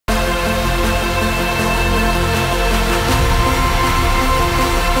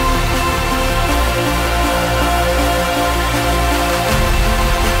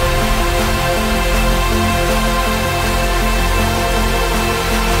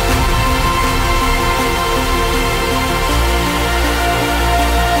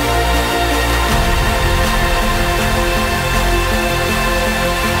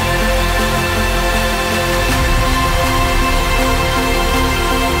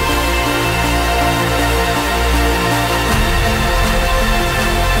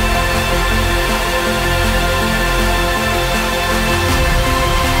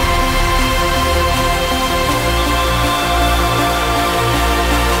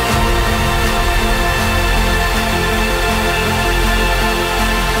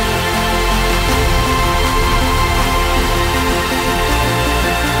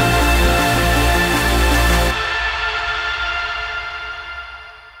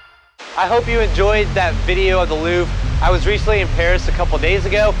I hope you enjoyed that video of the Louvre. I was recently in Paris a couple days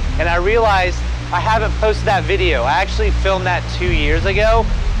ago, and I realized I haven't posted that video. I actually filmed that 2 years ago,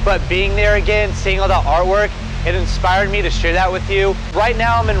 but being there again, seeing all that artwork, it inspired me to share that with you. Right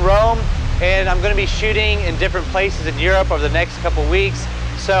now I'm in Rome, and I'm gonna be shooting in different places in Europe over the next couple weeks.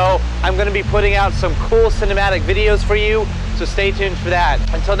 So I'm gonna be putting out some cool cinematic videos for you, so stay tuned for that.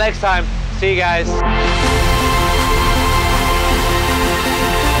 Until next time, see you guys.